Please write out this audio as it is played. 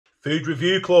Food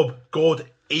Review Club, good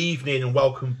evening and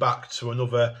welcome back to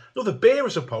another beer, I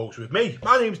suppose, with me.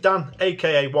 My name's Dan,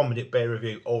 aka 1 Minute Beer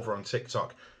Review, over on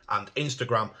TikTok and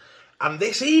Instagram. And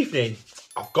this evening,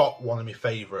 I've got one of my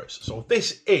favourites. So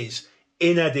this is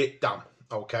Inedit Damm,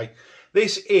 okay?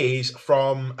 This is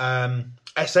from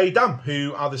SA Damm,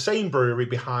 who are the same brewery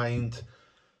behind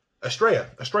Estrella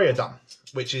Damm,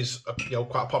 which is quite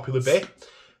a popular beer.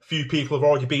 A few people have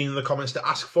already been in the comments to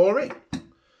ask for it.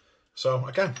 So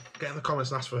again, get in the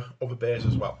comments and ask for other beers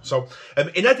as well. So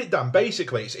Inedit Damm,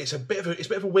 basically, it's a bit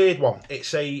of a weird one.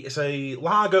 It's a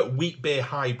lager wheat beer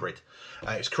hybrid.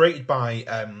 It's created by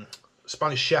a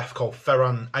Spanish chef called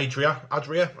Ferran Adria. I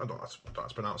don't know how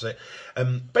to pronounce it.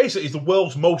 Basically, he's the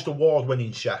world's most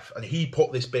award-winning chef, and he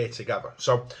put this beer together.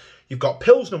 So you've got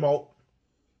Pilsner malt,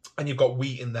 and you've got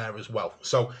wheat in there as well.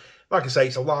 So, like I say,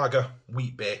 it's a lager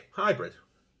wheat beer hybrid.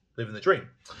 Living the dream.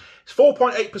 It's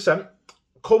 4.8%.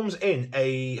 Comes in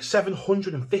a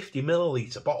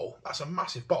 750ml bottle. That's a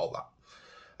massive bottle,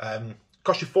 that.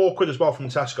 Costs you £4 as well from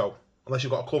Tesco, unless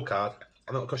you've got a club card,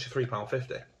 and it'll cost you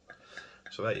 £3.50.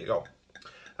 So there you go.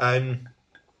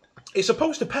 It's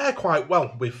supposed to pair quite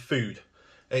well with food.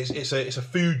 It's a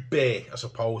food beer, I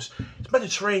suppose. It's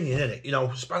Mediterranean, isn't it? You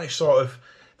know, Spanish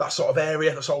that sort of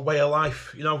area, that sort of way of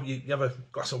life. You know, you have a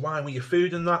glass of wine with your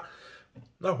food and that.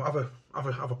 No, have a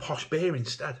posh beer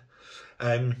instead.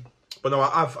 But no,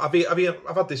 I've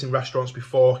had this in restaurants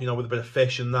before, you know, with a bit of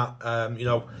fish and that. You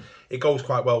know, it goes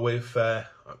quite well with. I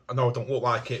know I don't look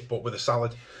like it, but with a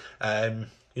salad,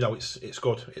 you know, it's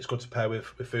good. It's good to pair with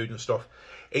food and stuff.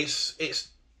 It's. I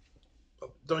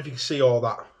don't know if you can see all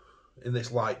that in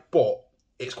this light, but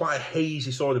it's quite a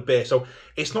hazy sort of beer. So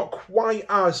it's not quite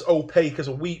as opaque as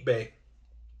a wheat beer,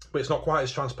 but it's not quite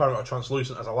as transparent or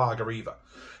translucent as a lager either.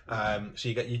 So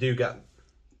you get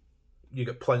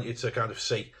plenty to kind of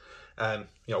see. You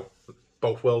know,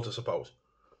 both worlds, I suppose.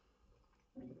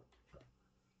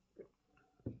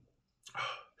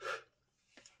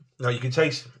 Now you can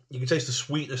taste the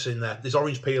sweetness in there. There's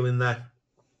orange peel in there,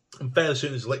 and fairly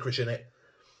soon there's licorice in it.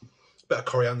 A bit of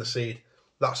coriander seed.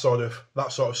 That sort of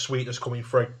sweetness coming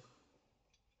through.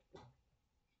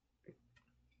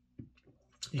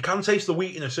 You can taste the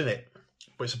wheatiness in it,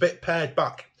 but it's a bit pared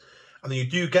back, and then you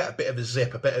do get a bit of a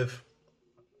zip, a bit of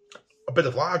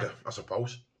lager, I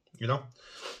suppose. You know,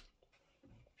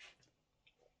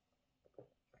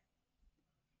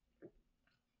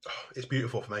 it's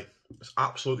beautiful for me. It's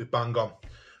absolutely bang on.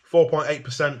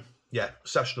 4.8%. Yeah,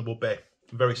 sessionable beer.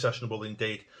 Very sessionable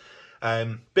indeed.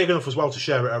 Big enough as well to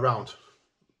share it around.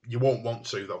 You won't want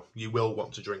to, though. You will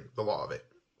want to drink a lot of it.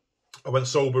 I went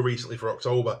sober recently for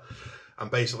October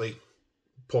and basically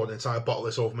poured an entire bottle of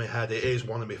this over my head. It is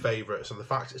one of my favourites, and the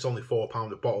fact it's only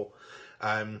 £4 a bottle,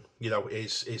 you know,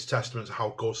 is testament to how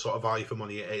good sort of value for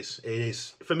money it is. It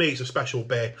is, for me, it's a special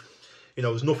beer. You know,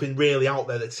 there's nothing really out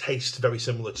there that tastes very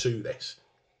similar to this.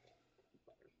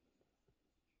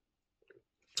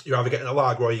 You're either getting a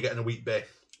lager or you're getting a wheat beer.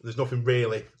 There's nothing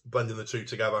really blending the two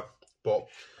together. But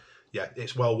yeah,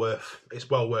 it's well worth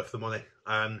the money.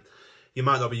 You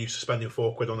might not be used to spending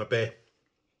 £4 on a beer,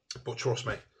 but trust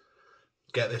me,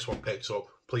 get this one picked up.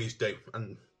 Please do,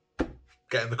 and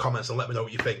get in the comments and let me know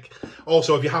what you think.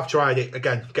 Also, if you have tried it,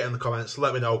 again, get in the comments,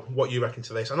 let me know what you reckon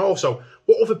to this. And also,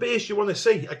 what other beers do you want to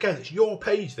see? Again, it's your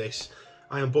page, this.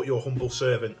 I am but your humble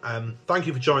servant. Thank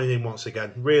you for joining in once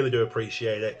again. Really do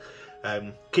appreciate it.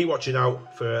 Keep watching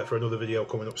out for another video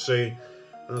coming up soon.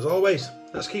 And as always,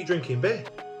 let's keep drinking beer.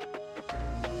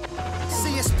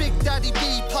 See us Big Daddy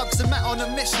B, pugs and Matt on a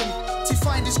mission to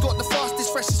find who's got the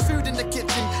fastest, freshest food in the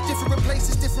kitchen. Different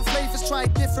places, different flavours, try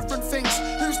different things.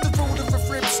 Who's the ruler of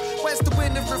ribs? Where's the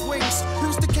winner of wings?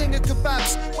 Who's the king of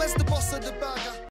kebabs? Where's the boss of the burger?